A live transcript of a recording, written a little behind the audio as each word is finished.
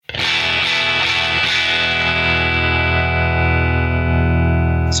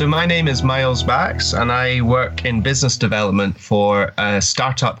So my name is Miles Bax, and I work in business development for a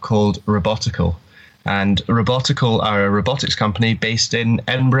startup called Robotical. And Robotical are a robotics company based in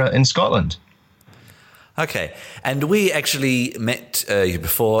Edinburgh in Scotland. Okay, and we actually met you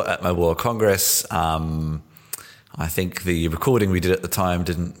before at Mobile World Congress. I think the recording we did at the time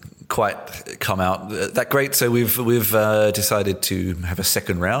didn't quite come out that great, so we've decided to have a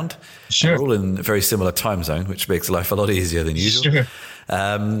second round. Sure. We're all in a very similar time zone, which makes life a lot easier than usual. Sure.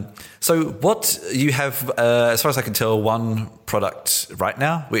 So what you have, as far as I can tell, one product right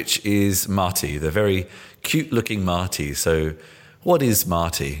now, which is Marty, the very cute-looking Marty. So what is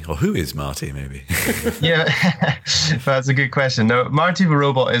Marty, or who is Marty, maybe? Yeah, that's a good question. No, Marty the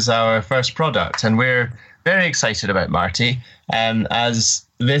robot is our first product, and we're very excited about Marty, as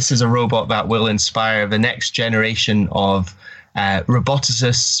this is a robot that will inspire the next generation of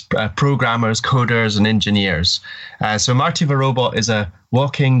roboticists, programmers, coders, and engineers. So Marty the robot is a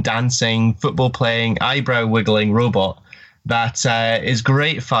walking, dancing, football-playing, eyebrow-wiggling robot that is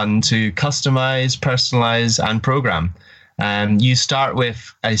great fun to customize, personalize, and program. You start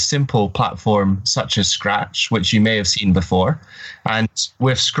with a simple platform such as Scratch, which you may have seen before. And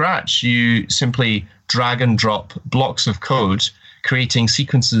with Scratch, you simply drag and drop blocks of code, creating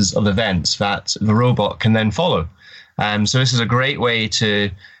sequences of events that the robot can then follow. So this is a great way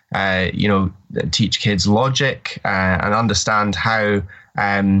to, teach kids logic and understand how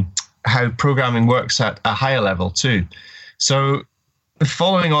programming works at a higher level too. So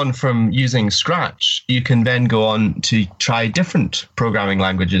following on from using Scratch, you can then go on to try different programming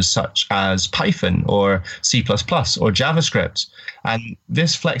languages such as Python or C++ or JavaScript. And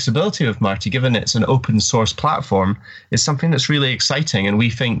this flexibility of Marty, given it's an open source platform, is something that's really exciting and we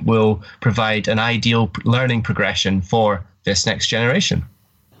think will provide an ideal learning progression for this next generation.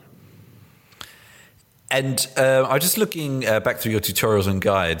 And I'm just looking back through your tutorials and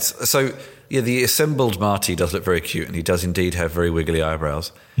guides. So yeah, the assembled Marty does look very cute, and he does indeed have very wiggly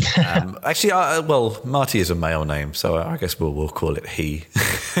eyebrows. Actually, Marty is a male name, so I guess we'll call it he.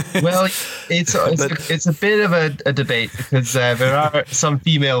 Well, it's a bit of a debate because there are some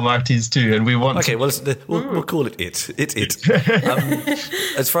female Martys too, and we want. Okay, we'll call it it.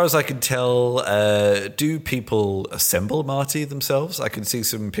 As far as I can tell, do people assemble Marty themselves? I can see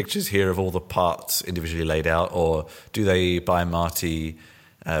some pictures here of all the parts individually laid out, or do they buy Marty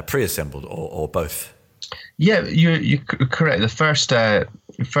pre-assembled, or both? Yeah, you're correct. The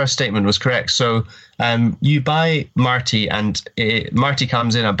first statement was correct. So you buy Marty, and Marty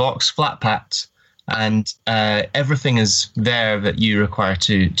comes in a box, flat packed, and everything is there that you require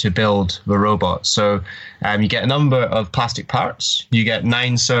to build the robot. So you get a number of plastic parts. You get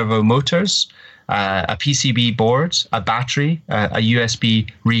 9 servo motors, a PCB board, a battery, a USB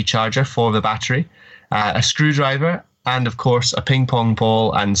recharger for the battery, a screwdriver, and of course a ping pong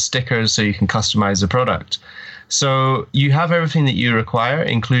ball and stickers so you can customize the product. So you have everything that you require,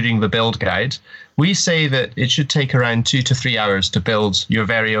 including the build guide. We say that it should take around 2 to 3 hours to build your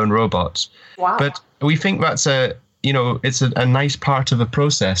very own robot. Wow. But we think that's it's a nice part of the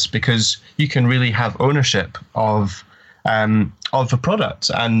process because you can really have ownership of the product.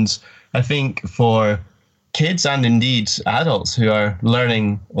 And I think for kids and indeed adults who are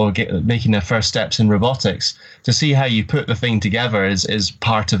learning or making their first steps in robotics, to see how you put the thing together is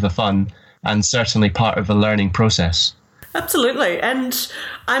part of the fun and certainly part of the learning process. Absolutely. And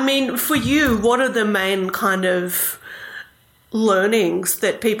I mean, for you, what are the main kind of learnings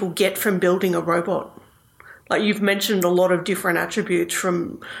that people get from building a robot? Like you've mentioned a lot of different attributes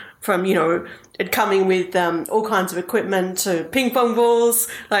from it coming with all kinds of equipment to ping pong balls.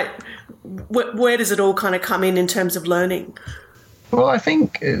 Like, where does it all kind of come in terms of learning? Well, I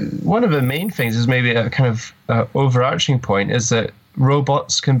think one of the main things is maybe a kind of overarching point is that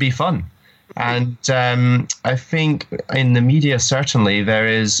robots can be fun. And I think in the media, certainly, there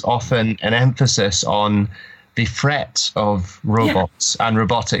is often an emphasis on the threat of robots and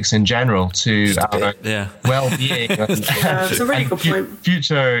robotics in general to our well-being it's a really good point.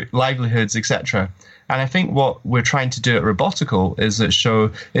 Future livelihoods, etc. And I think what we're trying to do at Robotical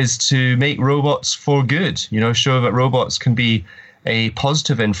is to make robots for good. Show that robots can be a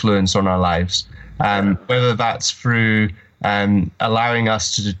positive influence on our lives, whether that's through allowing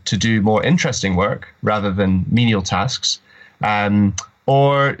us to do more interesting work rather than menial tasks,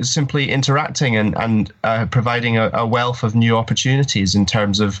 or simply interacting and providing a wealth of new opportunities in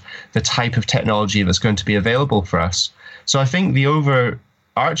terms of the type of technology that's going to be available for us. So I think the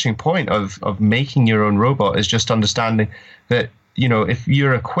overarching point of making your own robot is just understanding that, if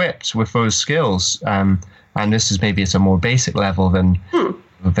you're equipped with those skills, and this is maybe at a more basic level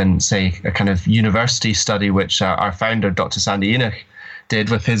than say, a kind of university study, which our founder, Dr. Sandy Enoch, did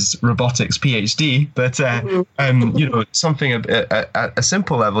with his robotics PhD, but something at a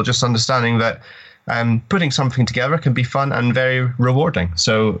simple level, just understanding that putting something together can be fun and very rewarding.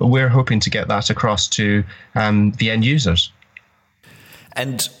 So we're hoping to get that across to the end users.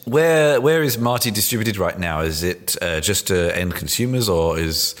 And where is Marty distributed right now? Is it just to end consumers, or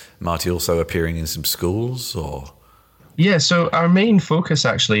is Marty also appearing in some schools? Or yeah, so our main focus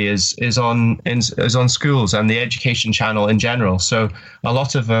actually is on schools and the education channel in general. So a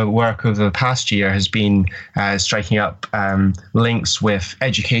lot of the work over the past year has been striking up links with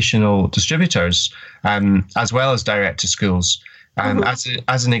educational distributors, as well as direct to schools.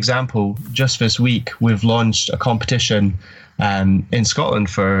 As an example, just this week we've launched a competition in Scotland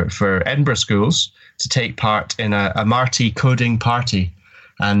for Edinburgh schools to take part in a Marty coding party,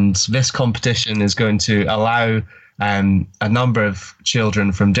 and this competition is going to allow a number of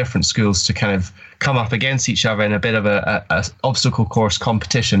children from different schools to kind of come up against each other in a bit of a obstacle course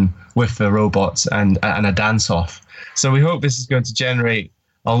competition with the robots and a dance-off. So we hope this is going to generate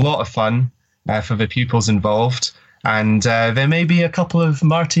a lot of fun for the pupils involved. And there may be a couple of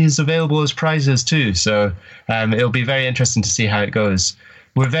Martys available as prizes too. So it'll be very interesting to see how it goes.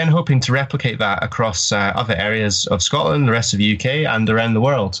 We're then hoping to replicate that across other areas of Scotland, the rest of the UK, and around the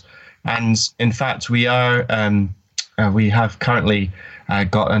world. And in fact, we have currently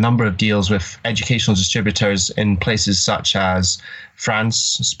got a number of deals with educational distributors in places such as France,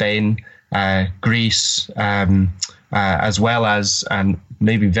 Spain, Greece, as well as, and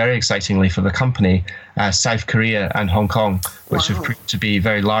maybe very excitingly for the company, South Korea and Hong Kong, which have proved to be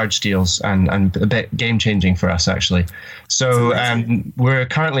very large deals and a bit game-changing for us, actually. So we're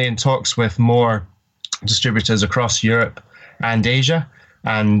currently in talks with more distributors across Europe and Asia,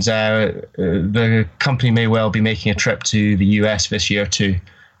 and the company may well be making a trip to the US this year too,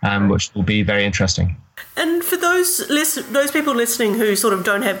 which will be very interesting. And for those people listening who sort of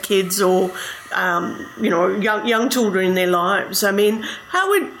don't have kids or young children in their lives, I mean,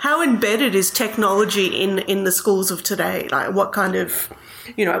 how embedded is technology in the schools of today? Like, what kind of,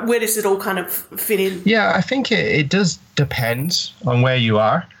 where does it all kind of fit in? Yeah, I think it does depend on where you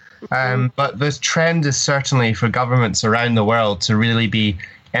are. But the trend is certainly for governments around the world to really be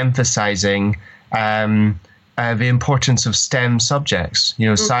emphasizing the importance of STEM subjects.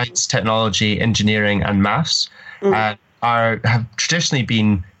 Science, technology, engineering, and maths have traditionally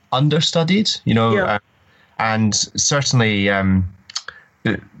been understudied. And certainly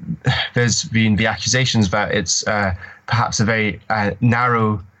there's been the accusations that it's perhaps a very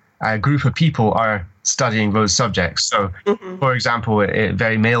narrow group of people are studying those subjects. So, for example, it's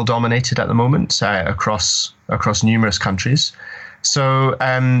very male-dominated at the moment across numerous countries. So,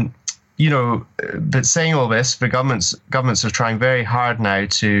 but saying all this, the governments are trying very hard now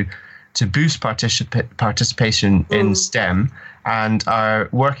to boost participation in STEM, and are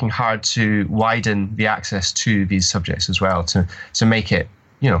working hard to widen the access to these subjects as well, to make it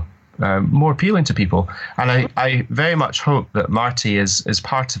more appealing to people. And I very much hope that Marty is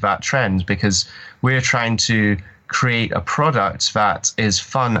part of that trend, because we're trying to create a product that is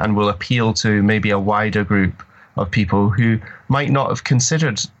fun and will appeal to maybe a wider group of people who might not have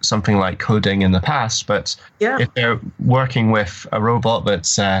considered something like coding in the past, but if they're working with a robot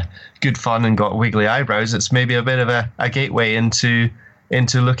that's good fun and got wiggly eyebrows, it's maybe a bit of a gateway into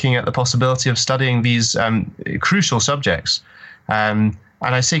looking at the possibility of studying these crucial subjects. And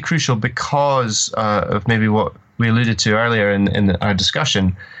I say crucial because of maybe what we alluded to earlier in our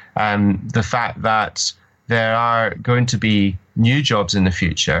discussion, the fact that there are going to be new jobs in the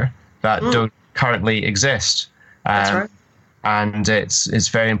future that don't currently exist. That's right. And it's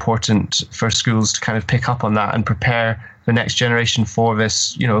very important for schools to kind of pick up on that and prepare the next generation for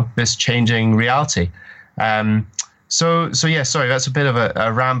this, this changing reality. So yeah, sorry, that's a bit of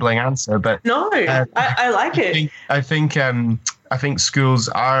a rambling answer, but no, I like it. I think schools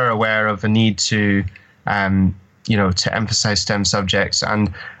are aware of the need to, to emphasize STEM subjects.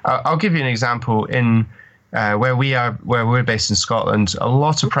 And I'll give you an example. In where we're based in Scotland, a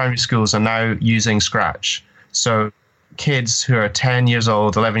lot of primary schools are now using Scratch. So kids who are 10 years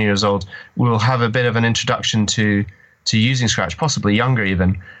old, 11 years old, will have a bit of an introduction to using Scratch, possibly younger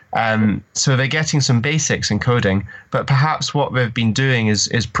even. So they're getting some basics in coding, but perhaps what they've been doing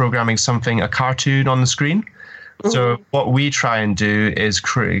is programming a cartoon on the screen. So what we try and do is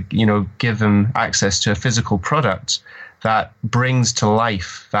give them access to a physical product that brings to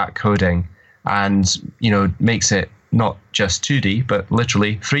life that coding and, makes it not just 2D, but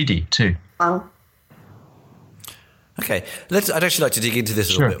literally 3D too. Wow. Okay, I'd actually like to dig into this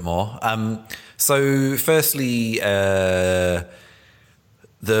a little bit more. So firstly, the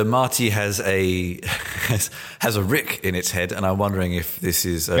Marty has a has a Rick in its head, and I'm wondering if this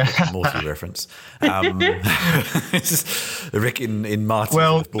is a Morty reference. Rick in Marty.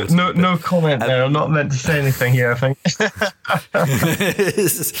 Well, no comment there. I'm not meant to say anything here, I think.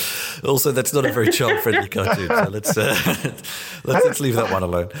 Also, that's not a very child-friendly cartoon, so let's leave that one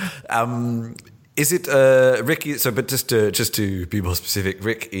alone. Is it Rick? But just to be more specific,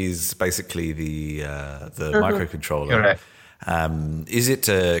 Rick is basically the microcontroller. Correct. Is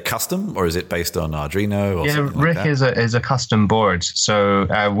it custom or is it based on Arduino? Or something Rick like that? is a custom board. So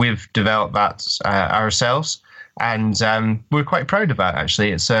we've developed that ourselves, and we're quite proud of that.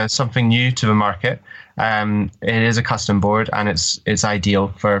 Actually, it's something new to the market. It is a custom board, and it's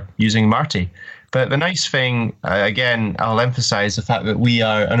ideal for using Marty. But the nice thing, again, I'll emphasize the fact that we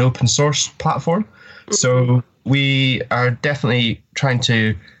are an open source platform. So we are definitely trying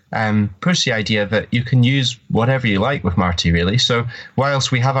to push the idea that you can use whatever you like with Marty, really. So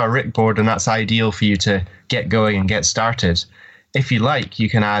whilst we have our Rick board, and that's ideal for you to get going and get started, if you like, you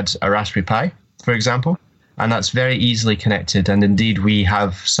can add a Raspberry Pi, for example, and that's very easily connected. And indeed, we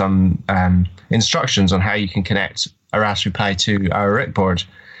have some instructions on how you can connect a Raspberry Pi to our Rick board.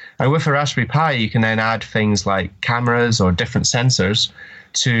 And with a Raspberry Pi, you can then add things like cameras or different sensors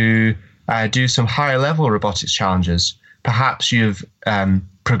to do some higher level robotics challenges. Perhaps you've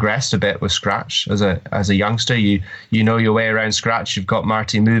progressed a bit with Scratch as a youngster. You know your way around Scratch. You've got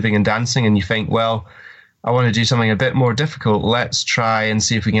Marty moving and dancing, and you think, well, I want to do something a bit more difficult. Let's try and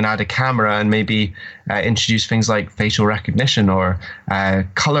see if we can add a camera and maybe introduce things like facial recognition or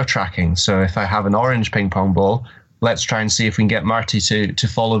color tracking. So if I have an orange ping pong ball, let's try and see if we can get Marty to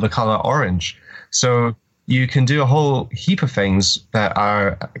follow the color orange. So you can do a whole heap of things that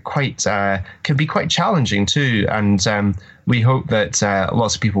are can be quite challenging too. And we hope that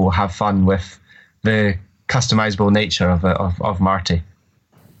lots of people will have fun with the customizable nature of Marty.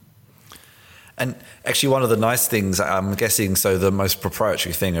 And actually, one of the nice things, I'm guessing, so the most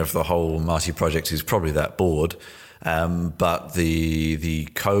proprietary thing of the whole Marty project is probably that board, but the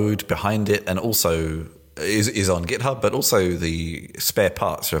code behind it, and also is on GitHub, but also the spare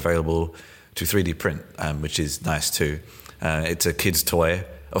parts are available to 3D print, which is nice too. It's a kid's toy.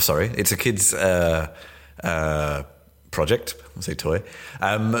 Oh, sorry, it's a kid's project. I'll say toy.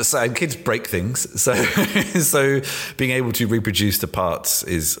 So kids break things, so being able to reproduce the parts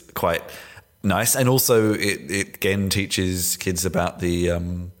is quite nice, and also it again teaches kids about the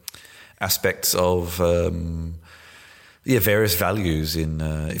aspects of various values in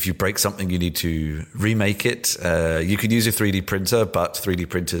if you break something, you need to remake it. You could use a 3D printer, but 3D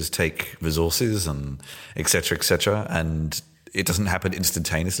printers take resources and et cetera, and it doesn't happen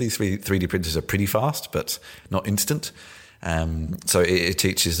instantaneously. 3D printers are pretty fast, but not instant. So it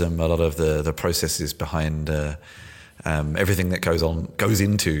teaches them a lot of the processes behind everything that goes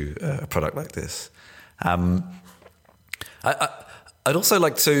into a product like this. I'd also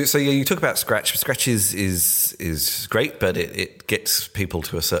like to. So yeah, you talk about Scratch. Scratch is great, but it gets people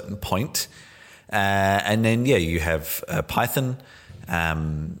to a certain point, and then you have Python,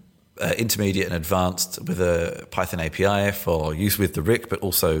 intermediate and advanced with a Python API for use with the RIC, but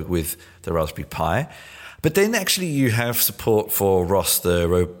also with the Raspberry Pi. But then actually you have support for ROS, the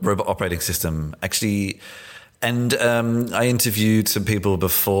robot operating system. Actually. And I interviewed some people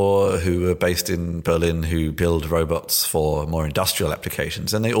before who were based in Berlin who build robots for more industrial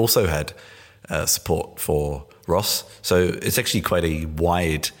applications, and they also had support for ROS. So it's actually quite a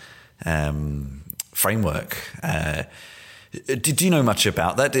wide framework. Did you know much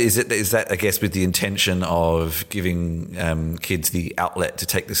about that? Is that, I guess, with the intention of giving kids the outlet to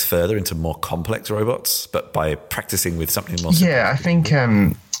take this further into more complex robots, but by practicing with something more simple? Yeah, I think...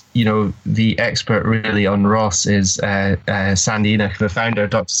 the expert really on ROS is Sandy Enoch, the founder,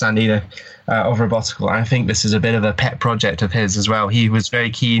 Dr. Sandy Enoch of Robotical. And I think this is a bit of a pet project of his as well. He was very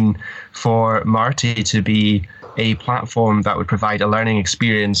keen for Marty to be a platform that would provide a learning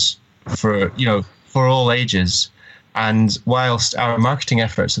experience for all ages. And whilst our marketing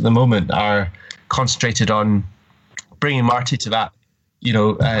efforts at the moment are concentrated on bringing Marty to that,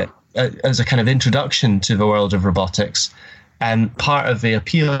 as a kind of introduction to the world of robotics, and part of the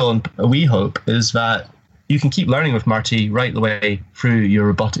appeal, and we hope, is that you can keep learning with Marty right the way through your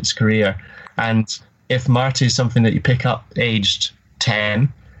robotics career. And if Marty is something that you pick up aged 10,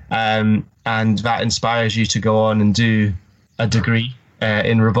 and that inspires you to go on and do a degree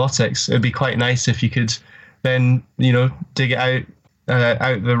in robotics, it'd be quite nice if you could then, dig it out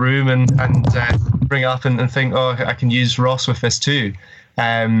the room and bring it up and think, oh, I can use ROS with this too.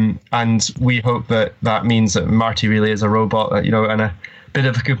 And we hope that means that Marty really is a robot, and a bit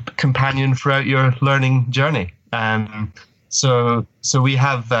of a companion throughout your learning journey. So we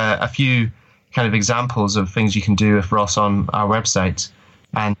have a few kind of examples of things you can do with Ross on our website.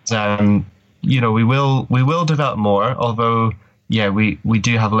 And we will develop more, although we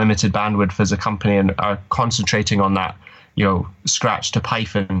do have limited bandwidth as a company and are concentrating on that Scratch to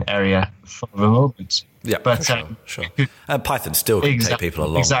Python area for the moment. Yeah, but sure. And Python still can take people a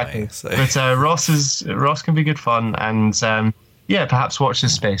long way. So. But Ross can be good fun, and perhaps watch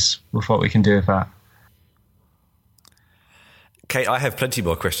this space with what we can do with that. Kate, I have plenty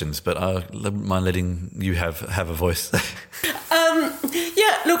more questions, but I don't mind letting you have a voice.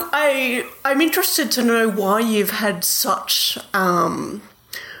 Look, I'm interested to know why you've had such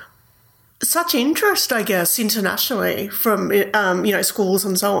interest, I guess, internationally from schools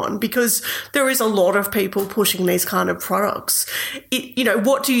and so on, because there is a lot of people pushing these kind of products.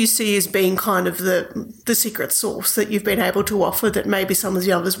 What do you see as being kind of the secret sauce that you've been able to offer that maybe some of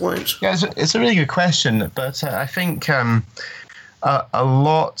the others weren't? Yeah, it's a really good question, but I think a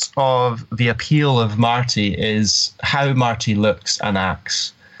lot of the appeal of Marty is how Marty looks and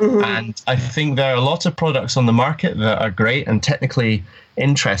acts. Mm-hmm. And I think there are a lot of products on the market that are great and technically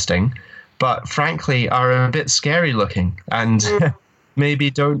interesting, but frankly are a bit scary looking and maybe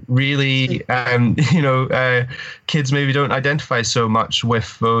don't really, kids maybe don't identify so much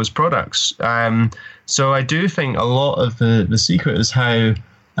with those products. So I do think a lot of the secret is how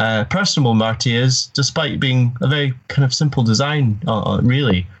personable Marty is, despite being a very kind of simple design,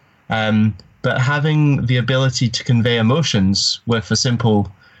 really. But having the ability to convey emotions with a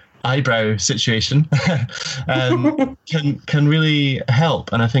simple eyebrow situation can really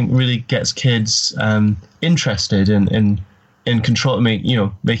help, and I think really gets kids interested in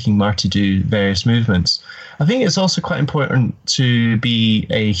making Marty do various movements. I think it's also quite important to be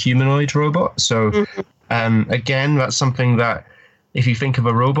a humanoid robot. So again, that's something that if you think of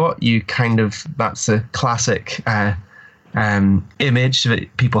a robot, that's a classic image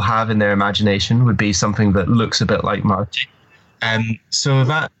that people have in their imagination, would be something that looks a bit like Marty. So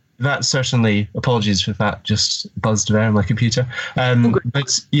that certainly, apologies if that just buzzed around my computer.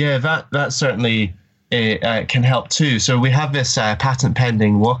 But yeah, that certainly can help too. So we have this patent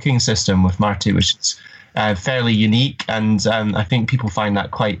pending walking system with Marty, which is fairly unique, and I think people find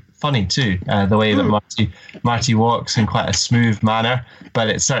that quite funny too, the way that Marty walks in quite a smooth manner, but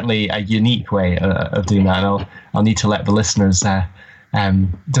it's certainly a unique way of doing that. And I'll need to let the listeners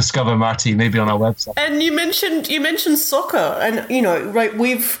discover Marty maybe on our website. And you mentioned soccer, and right,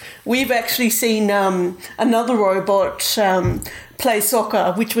 we've actually seen another robot play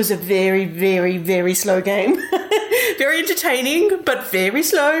soccer, which was a very, very, very slow game. Very entertaining, but very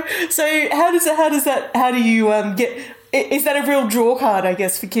slow. So how do you get? Is that a real draw card, I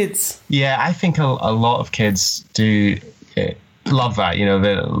guess, for kids? Yeah, I think a lot of kids do love that.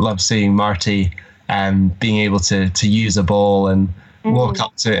 They love seeing Marty being able to use a ball and walk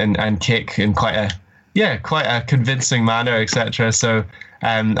up to it and kick in quite a convincing manner, etc. So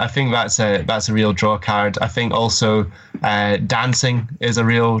I think that's a real draw card. I think also dancing is a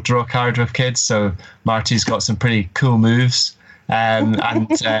real draw card with kids. So Marty's got some pretty cool moves, and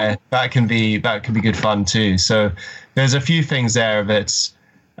that can be good fun too. So there's a few things there that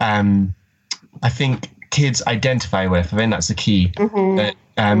I think kids identify with. I think that's the key. That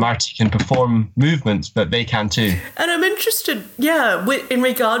Marty can perform movements, but they can too. And I'm interested, in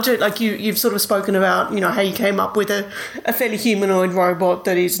regard to, like you've sort of spoken about, how you came up with a fairly humanoid robot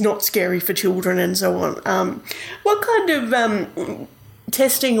that is not scary for children and so on. What kind of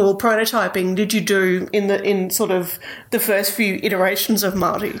testing or prototyping did you do in sort of the first few iterations of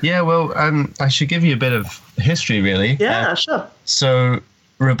Marty? Yeah, well, I should give you a bit of history, really. Yeah, sure. So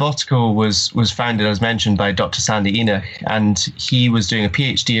Robotico was founded, as mentioned, by Dr. Sandy Enoch, and he was doing a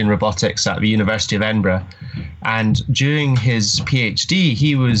PhD in robotics at the University of Edinburgh. And during his PhD,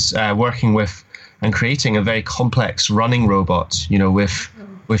 he was working with and creating a very complex running robot,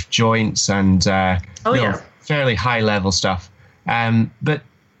 with joints and fairly high level stuff. But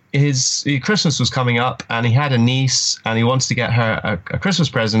his Christmas was coming up, and he had a niece, and he wanted to get her a Christmas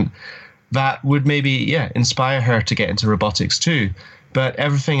present that would maybe inspire her to get into robotics too. But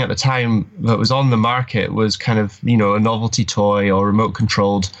everything at the time that was on the market was kind of, a novelty toy or remote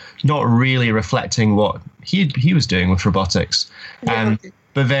controlled, not really reflecting what he was doing with robotics.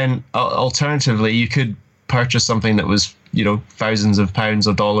 But then alternatively, you could purchase something that was, thousands of pounds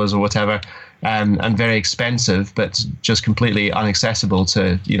or dollars or whatever, and very expensive, but just completely inaccessible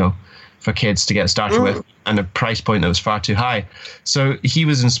to, for kids to get started with, and a price point that was far too high. So he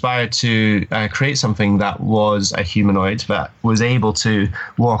was inspired to create something that was a humanoid that was able to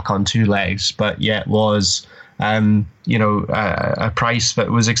walk on two legs, but yet was, a price that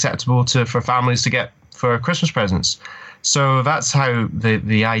was acceptable for families to get for Christmas presents. So that's how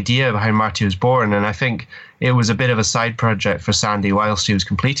the idea behind Marty was born. And I think it was a bit of a side project for Sandy whilst he was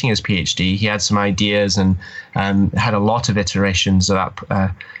completing his PhD. He had some ideas and had a lot of iterations of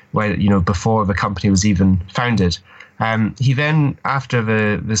that, before the company was even founded. He then, after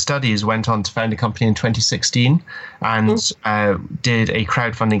the studies, went on to found a company in 2016 and did a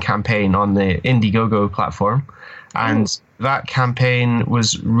crowdfunding campaign on the Indiegogo platform. And that campaign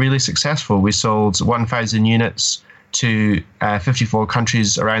was really successful. We sold 1,000 units to 54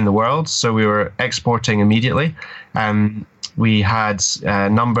 countries around the world. So we were exporting immediately. We had a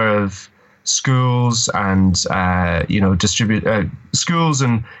number of schools and schools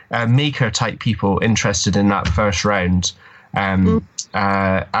and maker type people interested in that first round.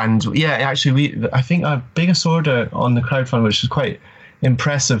 I think our biggest order on the crowdfund, which was quite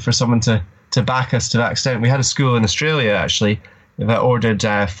impressive for someone to back us to that extent, we had a school in Australia actually that ordered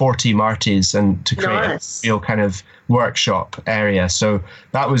 40 Martys and to create a real kind of workshop area. So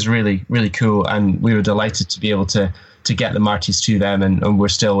that was really, really cool. And we were delighted to be able to get the Martys to them. And we're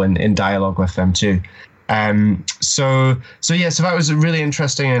still in dialogue with them too. So that was really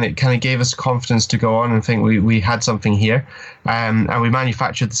interesting, and it kind of gave us confidence to go on and think we had something here. And we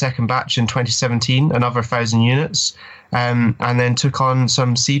manufactured the second batch in 2017, another 1,000 units, and then took on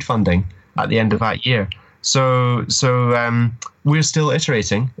some seed funding at the end of that year. So we're still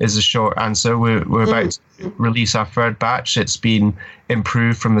iterating is the short answer. We're about to release our third batch. It's been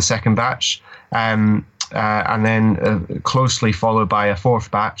improved from the second batch, and then closely followed by a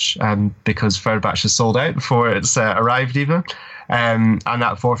fourth batch, because third batch is sold out before it's arrived even. And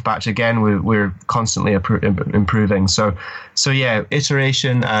that fourth batch, again, we're constantly improving. So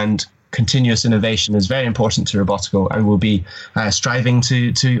iteration and continuous innovation is very important to Robotical, and we'll be striving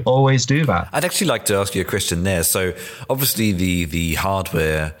to always do that. I'd actually like to ask you a question there. So obviously the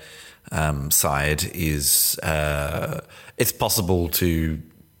hardware side is it's possible to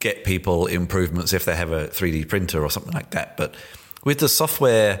get people improvements if they have a 3D printer or something like that. But with the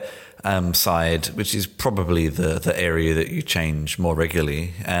software side, which is probably the area that you change more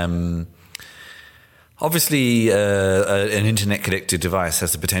regularly, obviously, an internet-connected device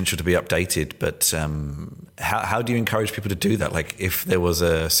has the potential to be updated, but how do you encourage people to do that? Like, if there was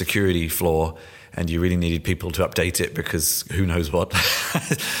a security flaw and you really needed people to update it because who knows what,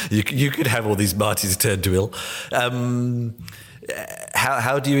 you could have all these Martys turn to ill.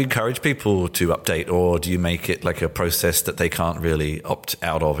 How do you encourage people to update, or do you make it like a process that they can't really opt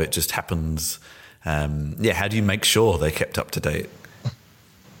out of? It just happens. How do you make sure they're kept up to date?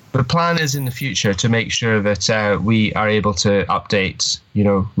 The plan is in the future to make sure that we are able to update,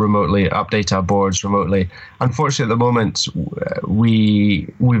 remotely, update our boards remotely. Unfortunately, at the moment,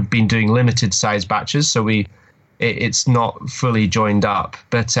 we've been doing limited size batches, so it's not fully joined up.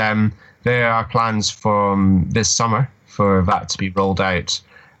 But there are plans from this summer for that to be rolled out,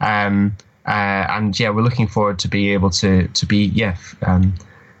 and we're looking forward to be able to be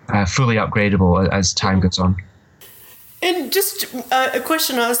fully upgradable as time goes on. And just a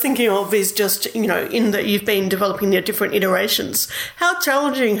question I was thinking of is just, in that you've been developing the different iterations, how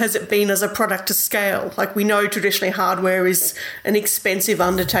challenging has it been as a product to scale? Like, we know traditionally hardware is an expensive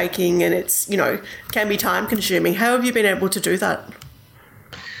undertaking and it's, can be time consuming. How have you been able to do that?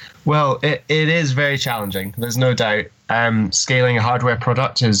 Well, it is very challenging. There's no doubt. Scaling a hardware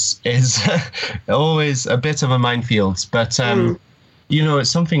product is always a bit of a minefield, but it's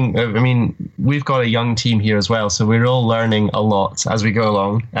something. I mean, we've got a young team here as well, so we're all learning a lot as we go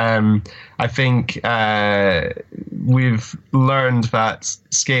along. I think we've learned that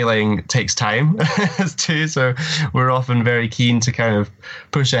scaling takes time too, so we're often very keen to kind of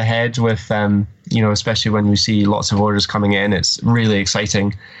push ahead with, especially when we see lots of orders coming in. It's really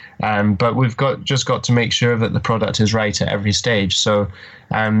exciting. But we've got to make sure that the product is right at every stage. So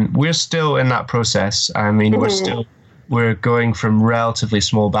we're still in that process. I mean, we're going from relatively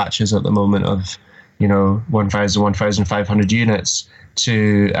small batches at the moment of, 1,000, 1,500 units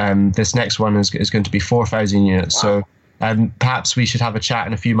to this next one is going to be 4,000 units. Wow. So perhaps we should have a chat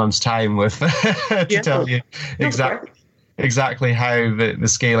in a few months' time with to tell you exactly how the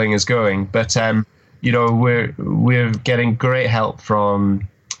scaling is going. But we're getting great help from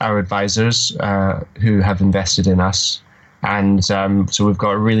our advisors who have invested in us, and so we've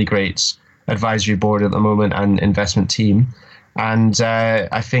got a really great advisory board at the moment and investment team, and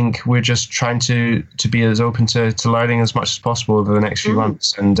I think we're just trying to be as open to learning as much as possible over the next few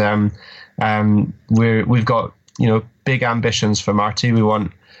months. And we've got big ambitions for Marty. We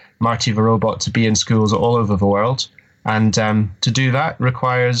want Marty the robot to be in schools all over the world, and to do that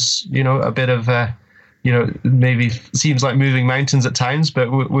requires a bit of maybe seems like moving mountains at times, but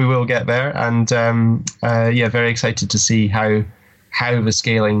we will get there. And very excited to see how the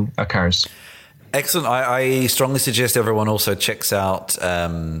scaling occurs. Excellent. I strongly suggest everyone also checks out.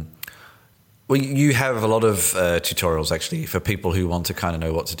 You have a lot of tutorials actually for people who want to kind of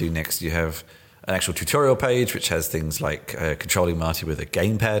know what to do next. You have an actual tutorial page which has things like controlling Marty with a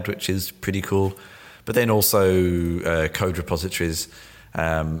gamepad, which is pretty cool. But then also code repositories.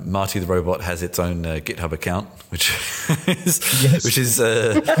 Marty the robot has its own GitHub account, which is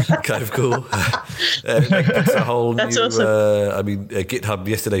kind of cool. It's a whole That's new. awesome. GitHub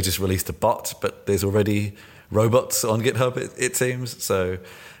yesterday just released a bot, but there's already robots on GitHub. It seems so.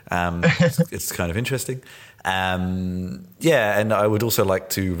 It's kind of interesting. And I would also like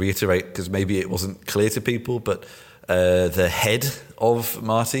to reiterate, because maybe it wasn't clear to people, but the head of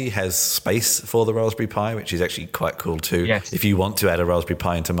Marty has space for the Raspberry Pi, which is actually quite cool too. Yes. If you want to add a Raspberry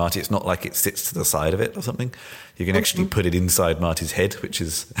Pi into Marty, it's not like it sits to the side of it or something. You can actually put it inside Marty's head, which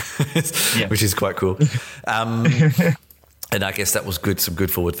is which is quite cool. And I guess that was some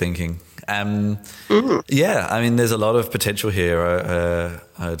good forward thinking. There's a lot of potential here.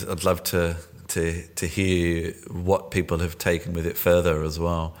 I'd love to hear what people have taken with it further as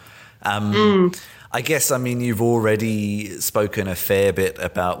well. I guess, you've already spoken a fair bit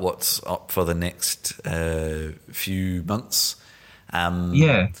about what's up for the next few months.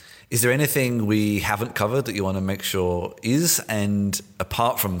 Is there anything we haven't covered that you want to make sure is? And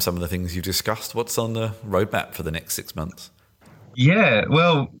apart from some of the things you've discussed, what's on the roadmap for the next 6 months? Yeah,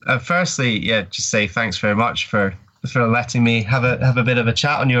 well, firstly, just say thanks very much for letting me have a bit of a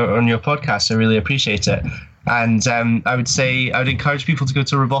chat on your podcast. I really appreciate it. And I would encourage people to go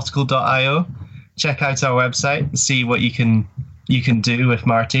to robotical.io, check out our website, see what you can do with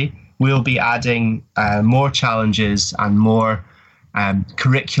Marty. We'll be adding more challenges and more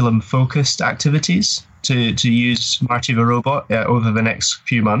curriculum-focused activities to use Marty the robot over the next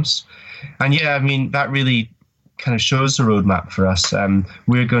few months. And that really kind of shows the roadmap for us.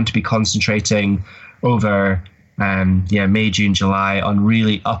 We're going to be concentrating over May, June, July on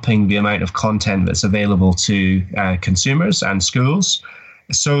really upping the amount of content that's available to consumers and schools,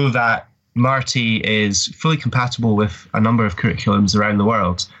 so that Marty is fully compatible with a number of curriculums around the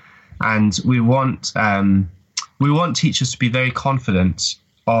world. And we want teachers to be very confident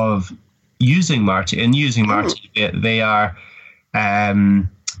of using Marty. They are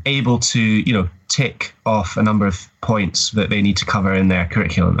able to tick off a number of points that they need to cover in their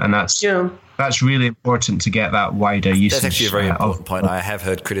curriculum, and that's really important to get that wider usage. That's actually a very important point. I have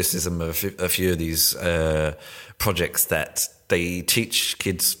heard criticism of a few of these projects that they teach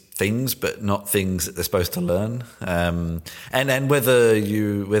kids things, but not things that they're supposed to learn. And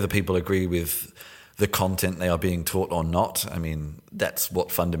whether people agree with the content they are being taught or not, that's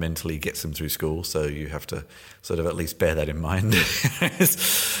what fundamentally gets them through school. So you have to sort of at least bear that in mind.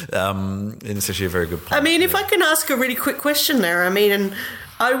 It's actually a very good point. If I can ask a really quick question there, and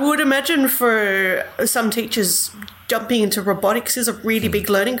I would imagine for some teachers, jumping into robotics is a really big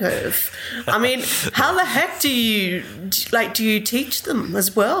learning curve. How the heck do you teach them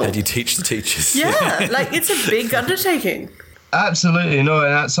as well? How do you teach the teachers? Yeah, it's a big undertaking. Absolutely, no,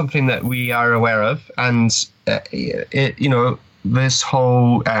 and that's something that we are aware of. And this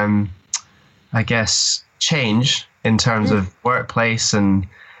whole, change in terms of workplace and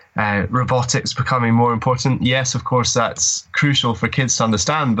robotics becoming more important. Yes, of course, that's crucial for kids to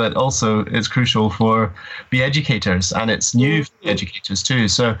understand, but also it's crucial for the educators, and it's new for the educators too.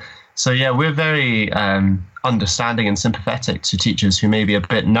 So we're very understanding and sympathetic to teachers who may be a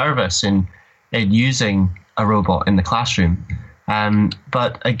bit nervous in using a robot in the classroom.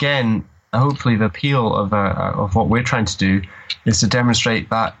 But again, hopefully the appeal of what we're trying to do is to demonstrate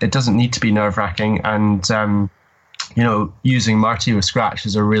that it doesn't need to be nerve-wracking, and using Marty with Scratch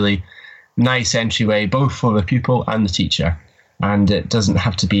is a really nice entryway, both for the pupil and the teacher, and it doesn't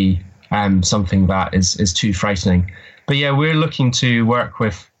have to be something that is too frightening. But we're looking to work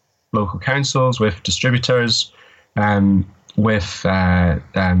with local councils, with distributors, with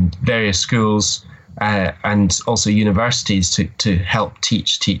various schools, and also universities to help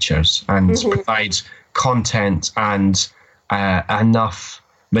teach teachers and provide content and enough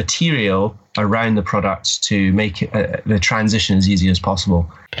material around the products to make the transition as easy as possible.